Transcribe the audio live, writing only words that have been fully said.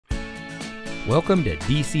Welcome to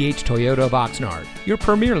DCH Toyota of Oxnard, your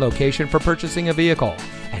premier location for purchasing a vehicle.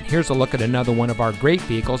 And here's a look at another one of our great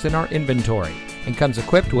vehicles in our inventory, and comes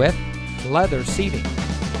equipped with leather seating,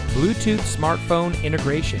 Bluetooth smartphone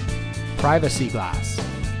integration, privacy glass,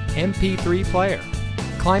 MP3 player,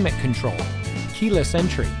 climate control, keyless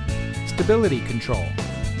entry, stability control,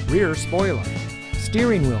 rear spoiler,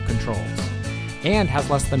 steering wheel controls, and has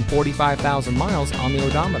less than 45,000 miles on the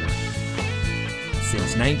odometer.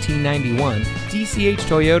 Since 1991, DCH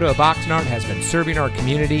Toyota of Oxnard has been serving our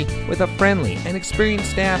community with a friendly and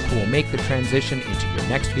experienced staff who will make the transition into your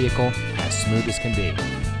next vehicle as smooth as can be.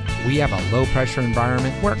 We have a low-pressure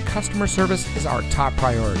environment where customer service is our top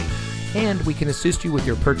priority, and we can assist you with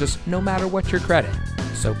your purchase no matter what your credit.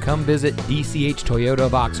 So come visit DCH Toyota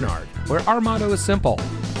of Oxnard, where our motto is simple: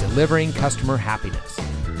 delivering customer happiness.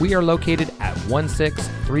 We are located at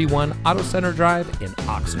 1631 Auto Center Drive in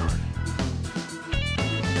Oxnard.